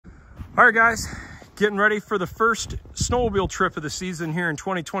All right, guys, getting ready for the first snowmobile trip of the season here in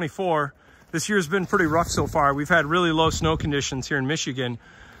 2024. This year's been pretty rough so far. We've had really low snow conditions here in Michigan,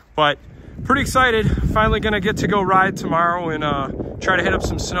 but pretty excited. Finally gonna get to go ride tomorrow and try to hit up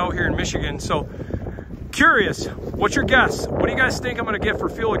some snow here in Michigan. So curious, what's your guess? What do you guys think I'm gonna get for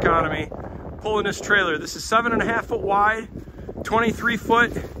fuel economy pulling this trailer? This is 7.5 foot wide, 23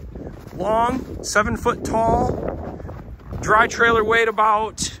 foot long, 7 foot tall. Dry trailer weight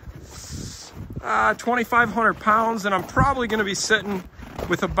about 2,500 pounds, and I'm probably going to be sitting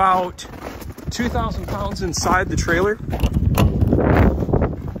with about 2,000 pounds inside the trailer.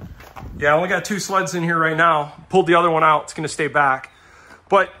 Yeah, I only got 2 sleds in here right now. Pulled the other one out. It's going to stay back.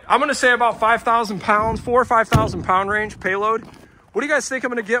 But I'm going to say about 5,000 pounds, 4,000 or 5,000 pound range payload. What do you guys think I'm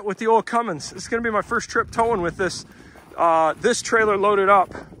going to get with the old Cummins? It's going to be my first trip towing with this, this trailer loaded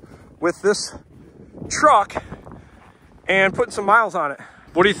up with this truck and putting some miles on it.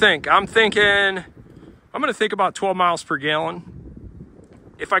 What do you think? I'm going to think about 12 miles per gallon.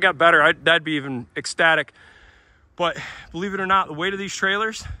 If I got better, that'd be even ecstatic. But believe it or not, the weight of these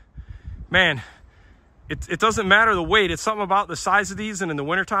trailers, man, it doesn't matter the weight. It's something about the size of these, and in the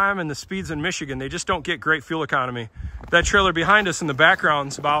wintertime and the speeds in Michigan, they just don't get great fuel economy. That trailer behind us in the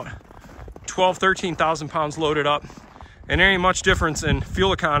background is about 12,000, 13,000 pounds loaded up. And there ain't much difference in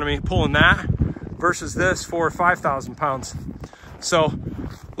fuel economy pulling that versus this 4,000 or 5,000 pounds. So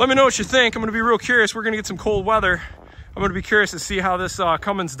let me know what you think. I'm going to be real curious. We're going to get some cold weather. I'm going to be curious to see how this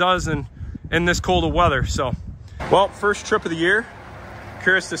Cummins does in this cold of weather. So, well, first trip of the year.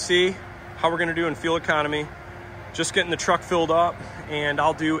 Curious to see how we're going to do in fuel economy. Just getting the truck filled up, and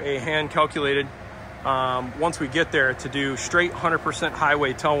I'll do a hand calculated once we get there to do straight 100%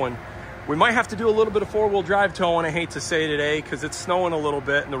 highway towing. We might have to do a little bit of 4-wheel drive towing, I hate to say today, because it's snowing a little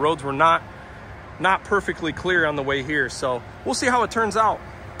bit and the roads were not perfectly clear on the way here. So we'll see how it turns out.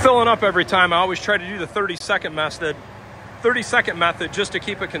 Filling up every time. I always try to do the 30-second method just to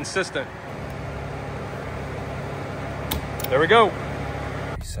keep it consistent. There we go.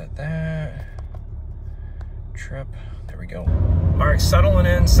 Reset that. Trip. There we go. All right, settling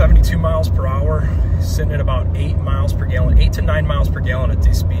in 72 miles per hour, sitting at about 8 miles per gallon, 8 to 9 miles per gallon at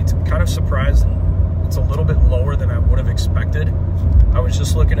these speeds. I'm kind of surprised it's a little bit lower than I would have expected. I was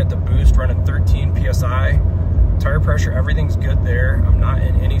just looking at the boost running 13 PSI. Tire pressure, everything's good there. I'm not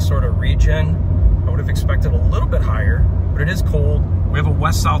in any sort of regen. I would have expected a little bit higher, but it is cold. We have a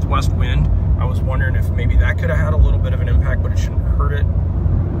west-southwest wind. I was wondering if maybe that could have had a little bit of an impact, but it shouldn't hurt it.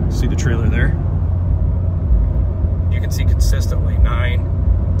 See the trailer there? You can see consistently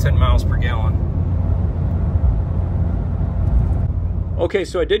 9, 10 miles per gallon. Okay,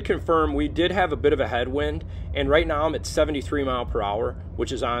 so I did confirm we did have a bit of a headwind, and right now I'm at 73 mile per hour,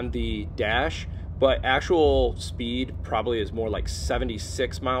 which is on the dash, but actual speed probably is more like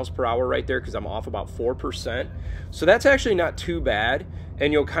 76 miles per hour right there because I'm off about 4%. So that's actually not too bad,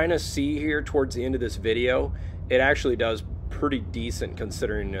 and you'll kind of see here towards the end of this video, it actually does pretty decent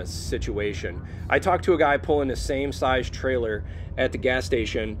considering this situation. I talked to a guy pulling the same size trailer at the gas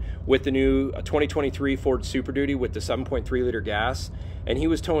station with the new 2023 Ford Super Duty with the 7.3 liter gas, and he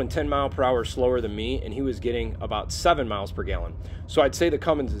was towing 10 mile per hour slower than me, and he was getting about 7 miles per gallon. So I'd say the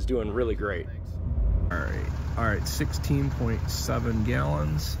Cummins is doing really great. All right, 16.7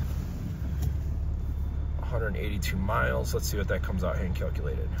 gallons, 182 miles. Let's see what that comes out hand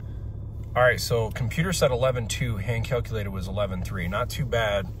calculated. All right, so computer said 11.2, hand calculated was 11.3. Not too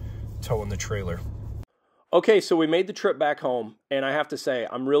bad towing the trailer. Okay, so we made the trip back home, and I have to say,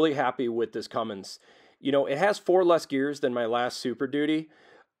 I'm really happy with this Cummins. You know, it has 4 less gears than my last Super Duty,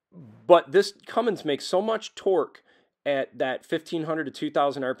 but this Cummins makes so much torque at that 1,500 to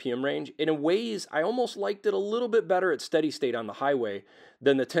 2,000 RPM range. And in ways, I almost liked it a little bit better at steady state on the highway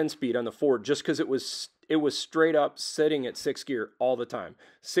than the 10-speed on the Ford, just because it was straight up sitting at 6th gear all the time,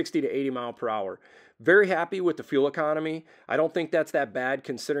 60 to 80 mile per hour. Very happy with the fuel economy. I don't think that's that bad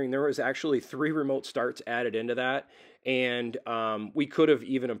considering there was actually 3 remote starts added into that, and we could have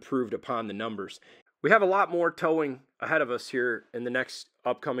even improved upon the numbers. We have a lot more towing ahead of us here in the next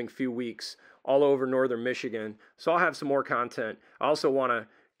upcoming few weeks all over northern Michigan, so I'll have some more content. I also want to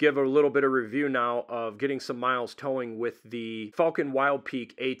give a little bit of review now of getting some miles towing with the Falcon Wild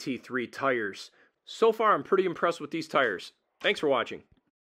Peak AT3 tires. So far, I'm pretty impressed with these tires. Thanks for watching.